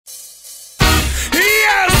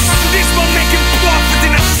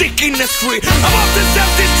industry, about the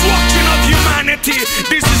self-destruction of humanity.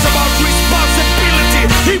 This is about responsibility,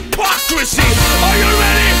 hypocrisy. Are you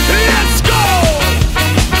ready? Let's go!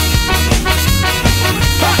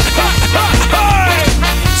 Ha, ha, ha, ha.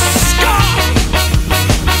 Ska!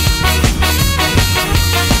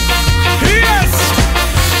 Yes!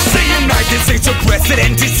 Say United States of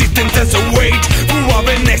President is sitting as a wait for our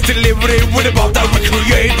next delivery with about that we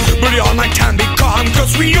create. But all night can be calm,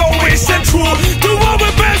 cause we always stand true to our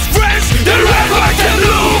best friends, the red, white and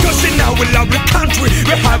blue. Cause in our lovely country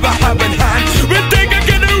we have a helping hand. We think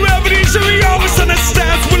again the revolution we always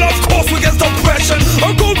understand. Well, of course we get oppression,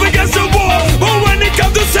 of course we get the war. But when it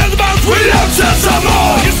comes to self-bounds, we love some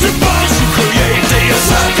more. It's the bounds we create, they are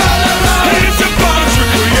circle around. It's the bounds we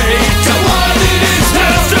create, the one it is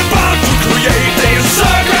now. It's the bounds we create, they are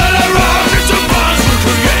circle around. It's the bounds we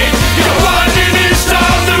create, the one it is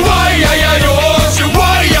now. The why, yeah, yeah, yo. The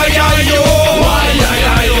why, yeah, yeah, yo. Why, yeah,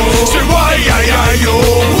 yeah, yo. The why, yeah, yeah, yo.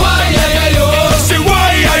 Why, yeah, yeah, yo. The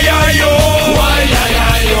why, yeah, yeah, yo. Why, yeah,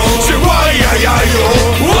 yeah, yo. The why, yeah, yeah, yo.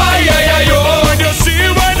 Why, yeah, yeah, yo. When you see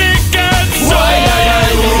when it gets so. Why, yeah,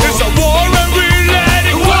 yeah, yo. It's a war and we let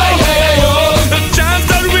it go. Why, yeah, yeah, yo. The chance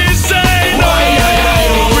that we say no. Why, yeah, yeah,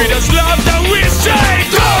 yo. We just love that we say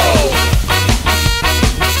go.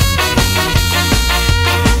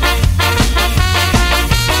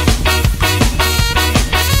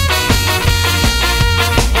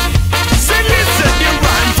 Say listen, you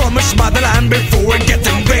ran from a motherland before it get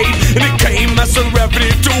invaded, and it came as a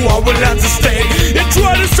revenue to our land to stay. It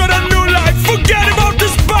tried to start a new life, forget about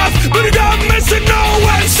this past, but it got missing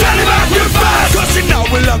nowhere, send it back real fast. Cause in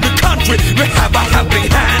our lovely country, we have a helping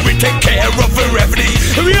hand. We take care of the revenue,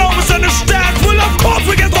 and we always understand. Well, of course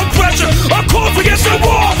we get some pressure, of course we get some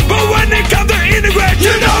war. But when it comes to integrate,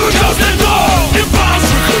 you know it goes the door. The bonds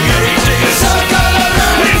we create, it's circle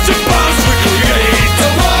around. It's the bonds we create, the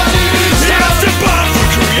one it is. Yes, the bonds we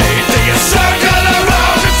create, they are circle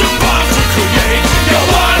around. It's the bonds we create, the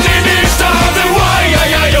one it is now. The why,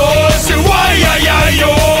 yeah, yeah, yo. Say why, yeah, yeah,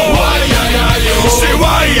 yo. Why, yeah, yeah, yo. Say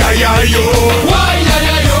why, yeah, yeah, yo. Why, yeah,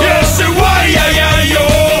 yeah, yo. Yes, say why, yeah, yeah, yo.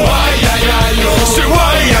 Why, yeah, yeah, yo. Say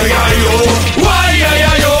why, yeah, yeah, yo. Why, yeah,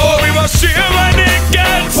 yeah, yo. We must see when it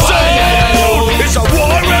gets so. It's a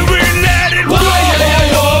war and we let it go. Why, yeah,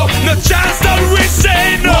 yeah, yo. No chance that we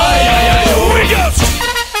say no. Why, yeah, yeah, yo. We just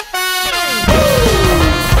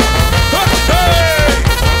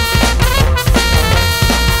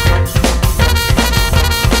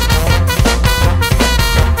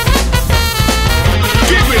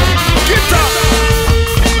give it, get up.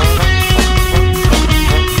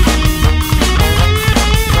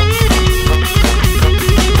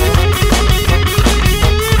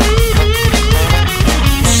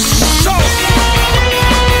 So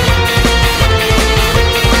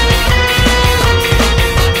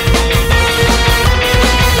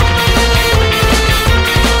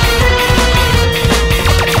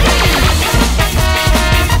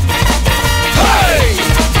hey!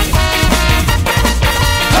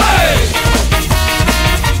 Hey!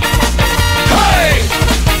 Hey!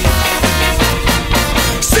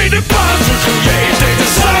 See the bonds we create, they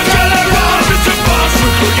just circle around. It's the bonds we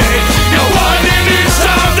create, you want it is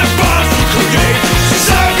time. The bonds we create,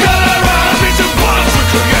 circle around. It's the bonds we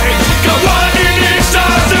create, you want it is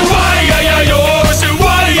time. Say why, yeah, yeah, yo. Say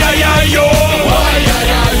why, yeah, yeah, yo. Why, yeah,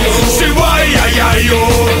 yeah, yo. Say why, yeah, yeah, yo.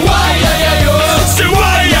 Why, yeah, yeah, yo. Say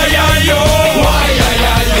why, yeah, yeah, yo. Why, yeah,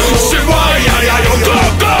 yeah, yo. Say why, yeah, yeah, yo. Go,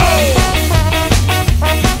 go.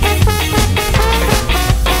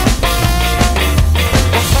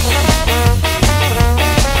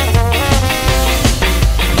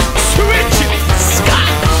 Switch it, ska.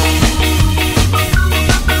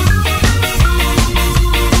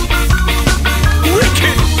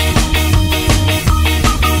 Wicked.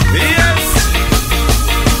 Yes.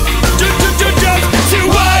 Say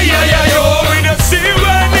why, yeah, yeah, yo. We don't see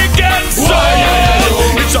when it gets so. Why, yeah, yeah, yo.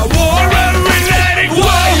 It's a war and we let it go.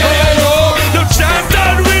 Why, yeah, yeah, yo. No chance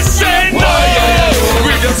that we say no. Why, yeah, yeah, yo.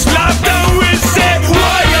 We just laugh that we say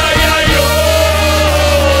why, yeah, yeah, yo.